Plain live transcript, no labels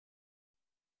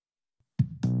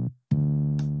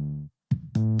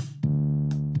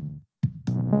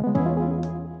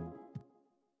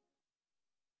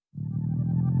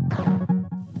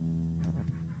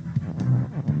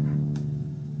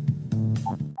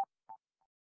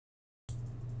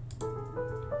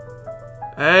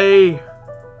Hey!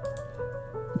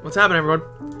 What's happening, everyone?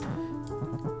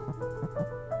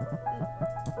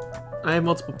 I have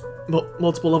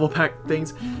multiple level pack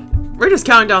things. We're just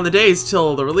counting down the days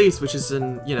till the release, which is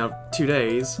in, 2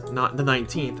 days, not the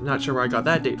 19th. I'm not sure where I got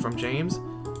that date from, James.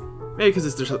 Maybe because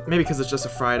it's just a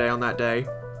Friday on that day.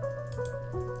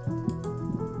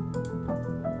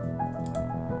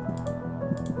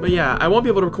 But yeah, I won't be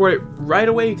able to record it right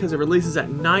away because it releases at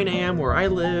 9 AM where I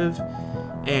live,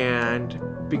 and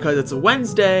because it's a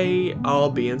Wednesday, I'll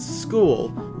be in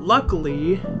school.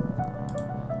 Luckily,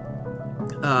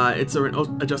 it's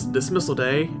a just dismissal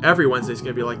day. Every Wednesday's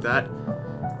gonna be like that.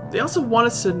 They also want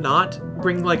us to not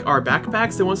bring like our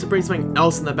backpacks. They want us to bring something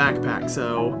else in the backpack.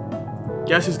 So,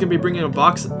 guess who's gonna be bringing a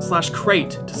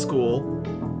box/crate to school?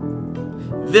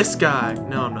 This guy.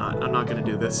 No, I'm not. I'm not gonna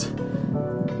do this.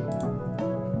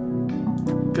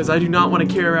 Because I do not want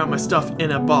to carry around my stuff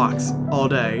in a box all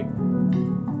day.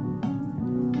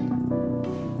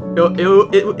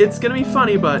 It's gonna be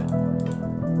funny, but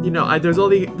there's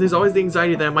always the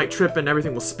anxiety that I might trip and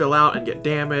everything will spill out and get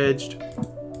damaged.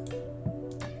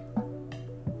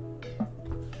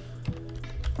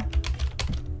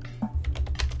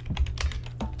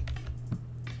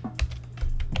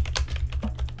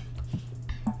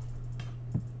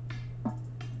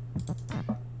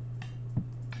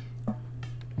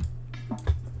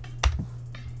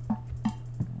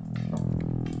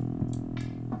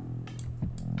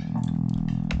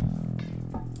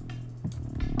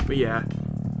 But yeah,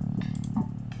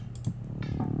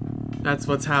 that's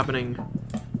what's happening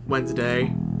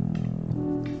Wednesday.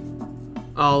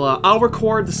 I'll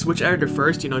record the Switch editor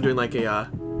first, doing like a I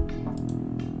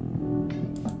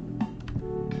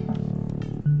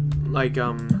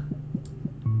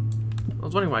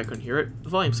was wondering why I couldn't hear it. The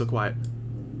volume's so quiet.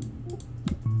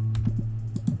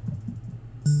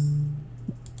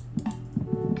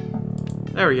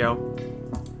 There we go.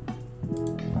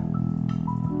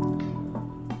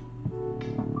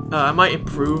 I might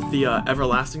improve the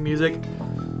everlasting music,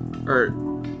 or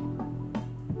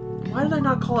why did I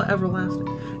not call it everlasting?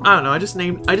 I don't know. I just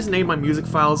named my music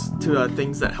files to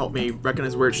things that help me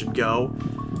recognize where it should go,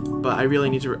 but I really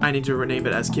need to rename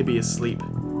it as Kibby is Sleep.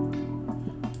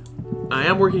 I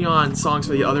am working on songs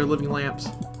for the other Living Lamps.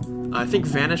 I think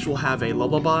Vanish will have a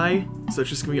lullaby, so it's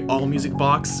just gonna be all music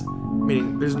box,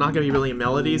 meaning there's not gonna be really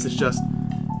melodies. It's just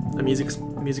a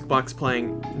music box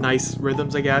playing nice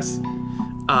rhythms, I guess.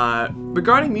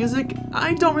 Regarding music,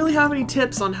 I don't really have any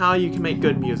tips on how you can make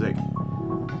good music.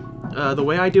 The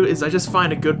way I do it is I just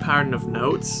find a good pattern of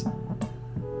notes.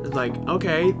 It's like,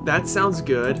 okay, that sounds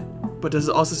good, but does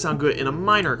it also sound good in a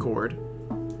minor chord?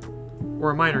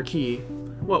 Or a minor key?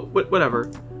 Well, whatever.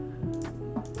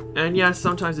 And yes,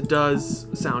 sometimes it does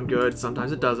sound good,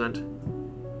 sometimes it doesn't.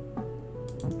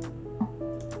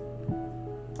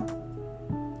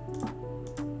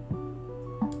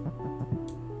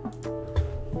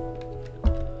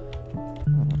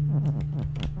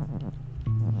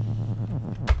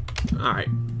 Alright.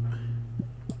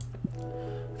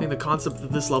 I think the concept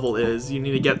of this level is you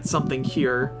need to get something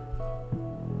here.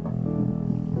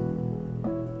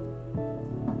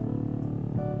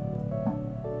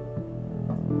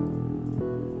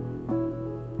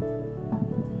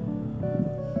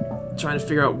 Trying to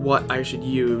figure out what I should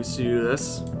use to do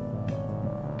this.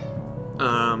 Go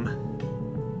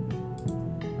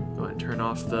ahead and turn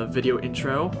off the video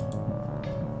intro.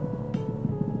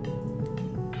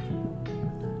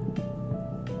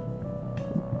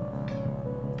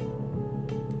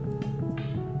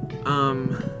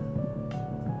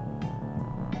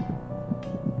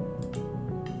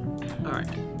 Alright.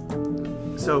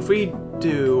 So if we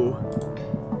do...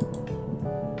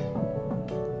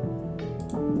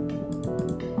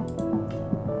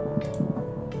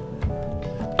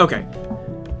 Okay.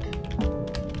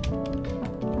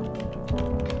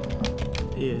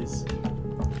 Is...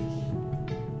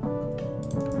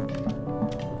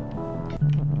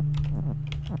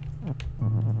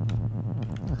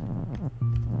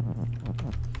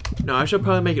 No, I should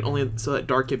probably make it only so that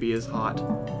Dark Kibby is hot.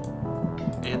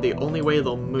 And the only way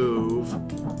they'll move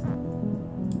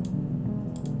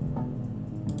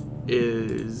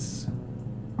is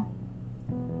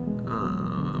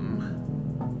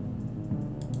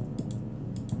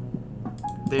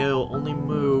they'll only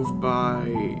move by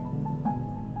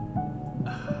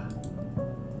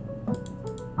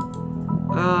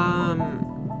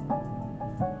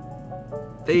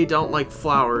they don't like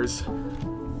flowers.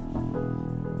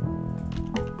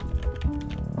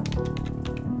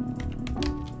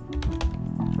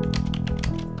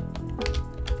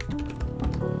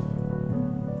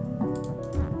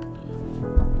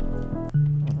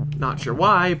 Not sure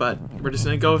why, but We're just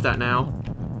gonna go with that now.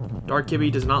 Dark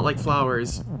Kibby does not like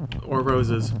flowers or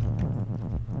roses.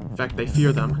 In fact, they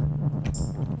fear them.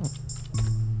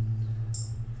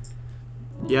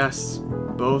 Yes,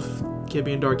 both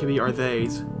Kibby and Dark Kibby are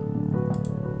theys.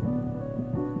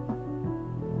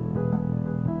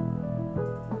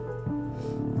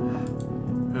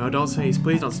 No, don't sneeze.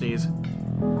 Please don't sneeze.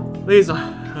 Please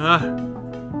don't.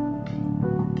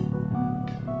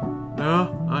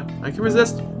 No, I can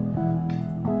resist.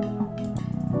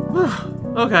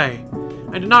 Okay.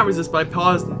 I did not resist, but I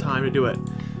paused in time to do it.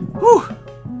 Whew!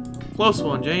 Close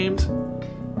one, James.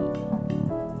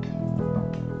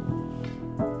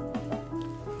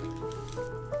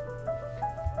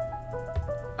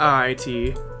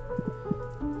 Alrighty.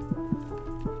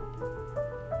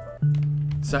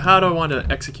 So how do I want to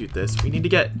execute this? We need to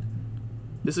get...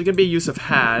 This is going to be a use of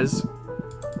has.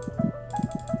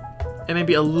 And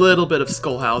maybe a little bit of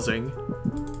skull housing.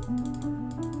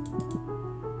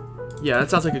 Yeah,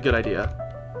 that sounds like a good idea.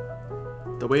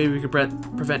 The way we could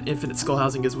prevent infinite skull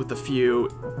housing is with a few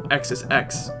X is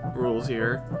X rules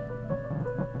here.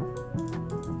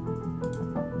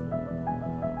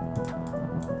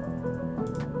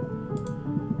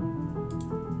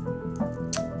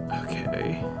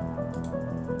 Okay.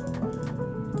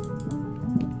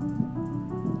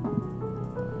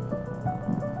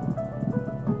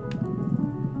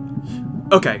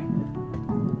 Okay.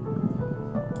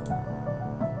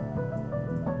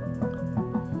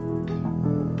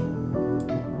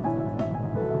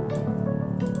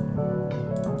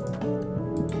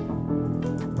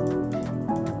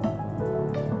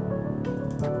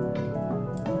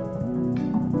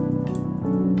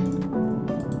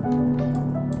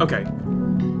 Okay.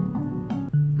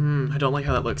 I don't like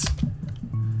how that looks.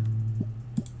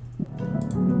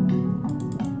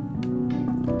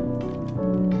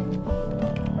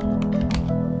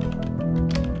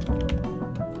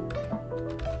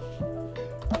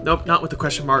 Nope, not with the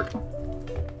question mark.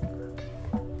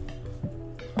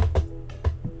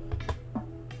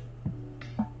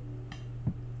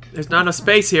 There's not enough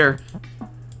space here.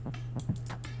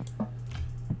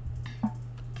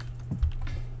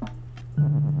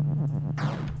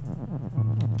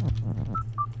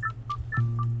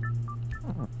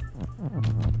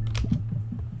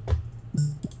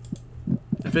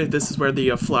 I think this is where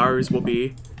the flowers will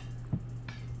be.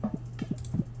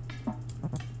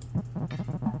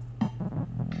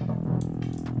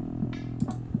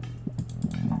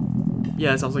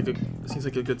 Yeah, it seems like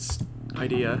a good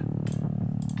idea.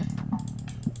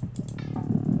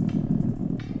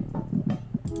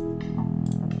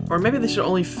 Or maybe they should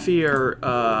only fear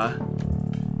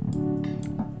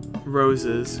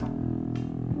roses.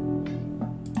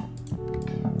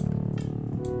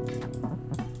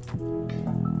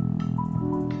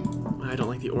 I don't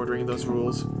like the ordering of those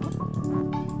rules.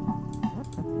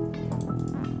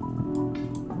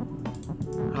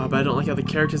 Oh, but I don't like how the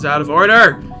characters are out of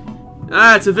order!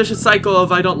 Ah, it's a vicious cycle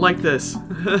of I don't like this.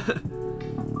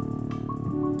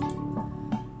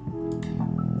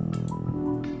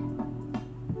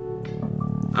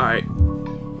 Alright.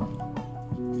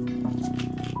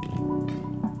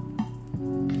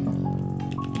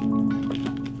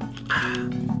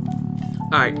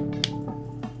 Alright.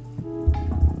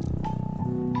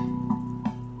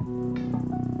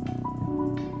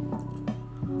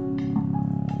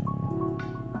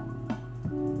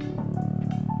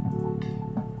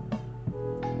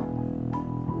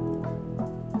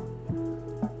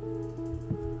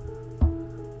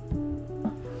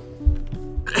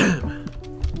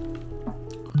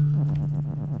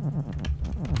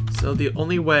 So the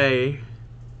only way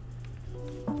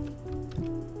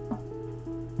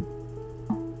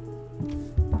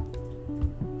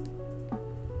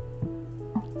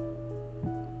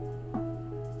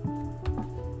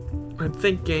I'm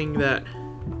thinking that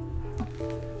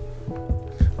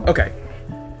okay.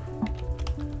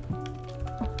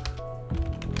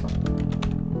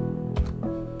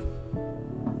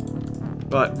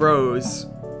 But rose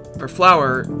or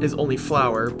flower is only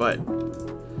flower, but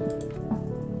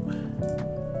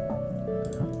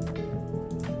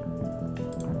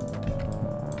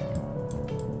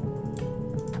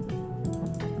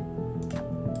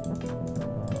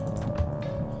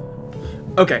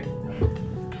okay.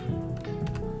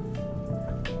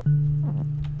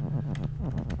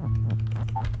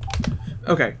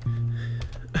 Okay.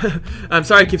 I'm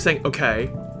sorry I keep saying okay,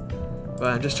 but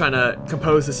I'm just trying to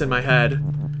compose this in my head.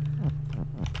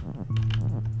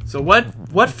 So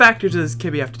what factors does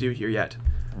Kibby have to do here yet?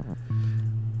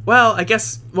 Well, I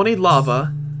guess we'll need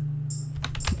lava.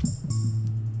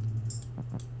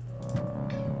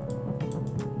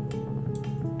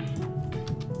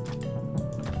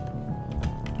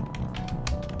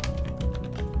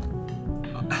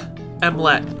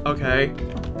 Emlet, okay.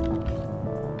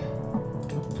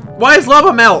 Why is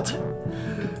lava melt?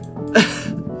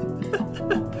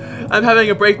 I'm having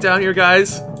a breakdown here,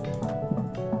 guys.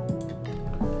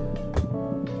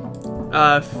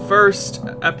 First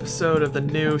episode of the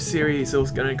new series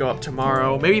is gonna go up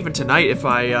tomorrow. Maybe even tonight if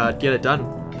I get it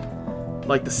done.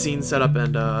 Like the scene setup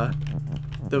and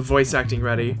the voice acting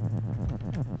ready.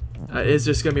 It's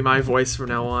just gonna be my voice from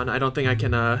now on. I don't think I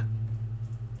can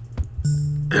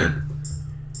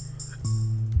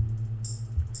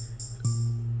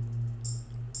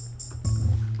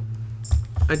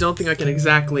I don't think I can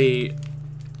exactly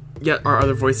get our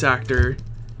other voice actor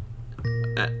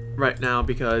right now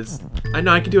because I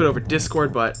know I can do it over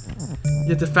Discord, but you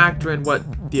have to factor in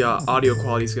what the audio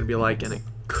quality is going to be like, and it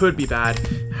could be bad.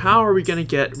 How are we going to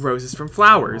get roses from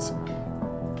flowers?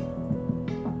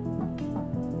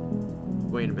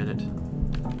 Wait a minute.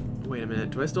 Wait a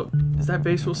minute. Do I still... Is that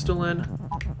base rule still in?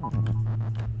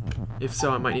 If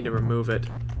so, I might need to remove it.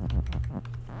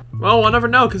 Well, we'll never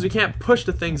know, because we can't push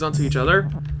the things onto each other.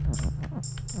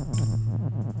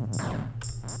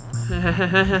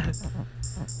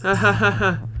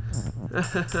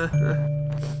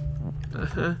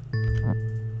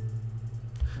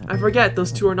 I forget,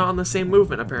 those two are not on the same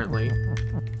movement, apparently.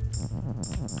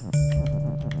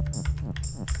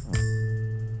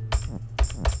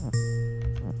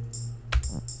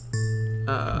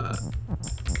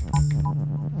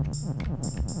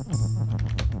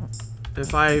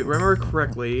 If I remember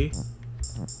correctly...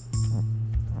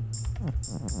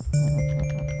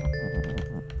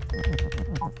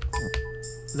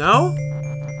 No?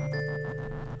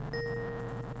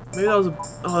 Maybe that was a...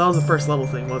 Oh, that was a first level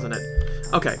thing, wasn't it?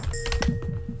 Okay.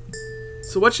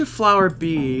 So what should flower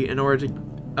be in order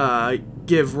to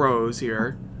give rose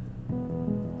here?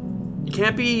 It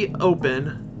can't be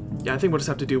open. Yeah, I think we'll just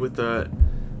have to do with the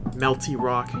melty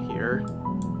rock here.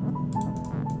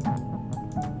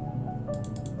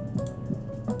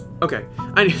 Okay.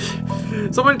 I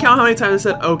need... Someone count how many times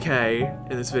I said okay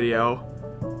in this video.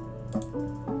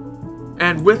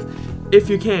 And with, if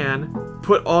you can,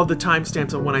 put all the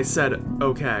timestamps on when I said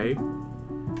okay.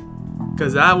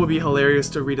 Because that would be hilarious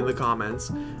to read in the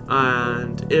comments.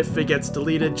 And if it gets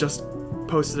deleted, just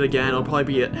post it again. It'll probably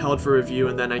be held for review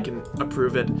and then I can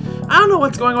approve it. I don't know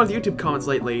what's going on with YouTube comments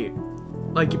lately.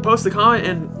 Like, you post the comment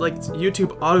and, like,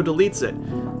 YouTube auto-deletes it.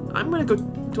 I'm gonna go...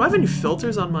 Do I have any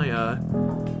filters on my,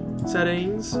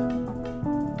 settings?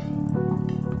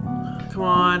 Come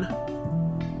on.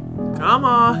 Come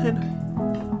on.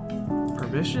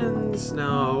 Permissions?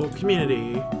 No.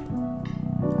 Community.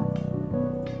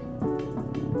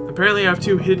 Apparently I have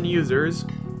 2 hidden users.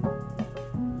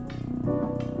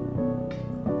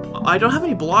 I don't have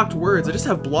any blocked words, I just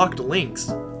have blocked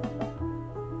links.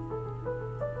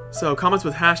 So, comments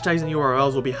with hashtags and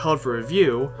URLs will be held for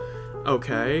review.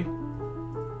 Okay.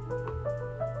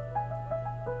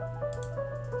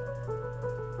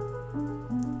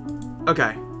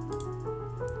 Okay.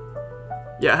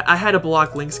 Yeah, I had to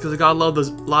block links because I got a lot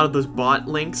of those bot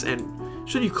links, and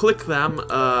should you click them,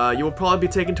 you will probably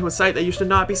be taken to a site that you should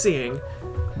not be seeing.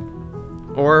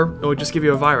 Or it would just give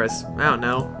you a virus. I don't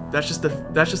know. That's just the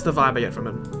vibe I get from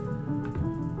it.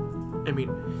 I mean,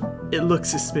 it looks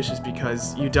suspicious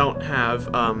because you don't have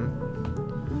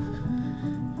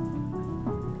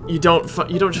you don't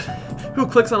who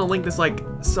clicks on a link that's like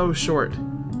so short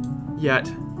yet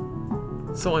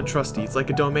so untrusty? It's like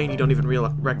a domain you don't even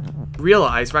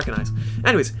recognize.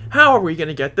 Anyways, how are we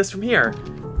gonna get this from here?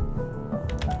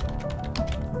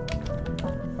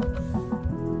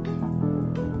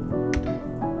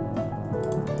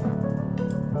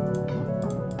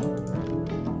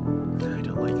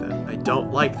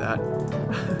 Don't like that.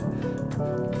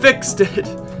 Fixed it!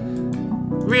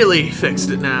 Really fixed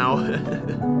it now.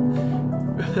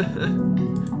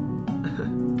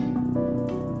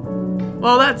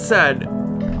 Well, that said,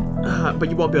 but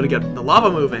you won't be able to get the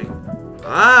lava moving.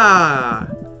 Ah!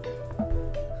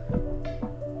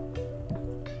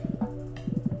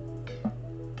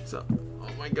 So, oh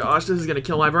my gosh, this is gonna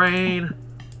kill my brain.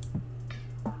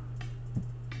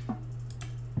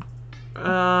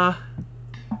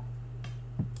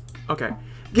 Okay.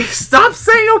 Stop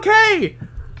saying okay!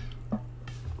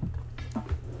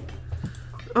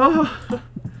 Oh.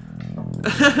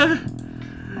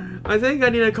 I think I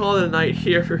need to call it a night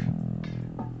here.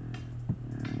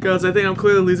 Because I think I'm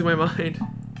clearly losing my mind.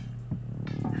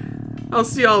 I'll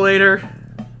see y'all later.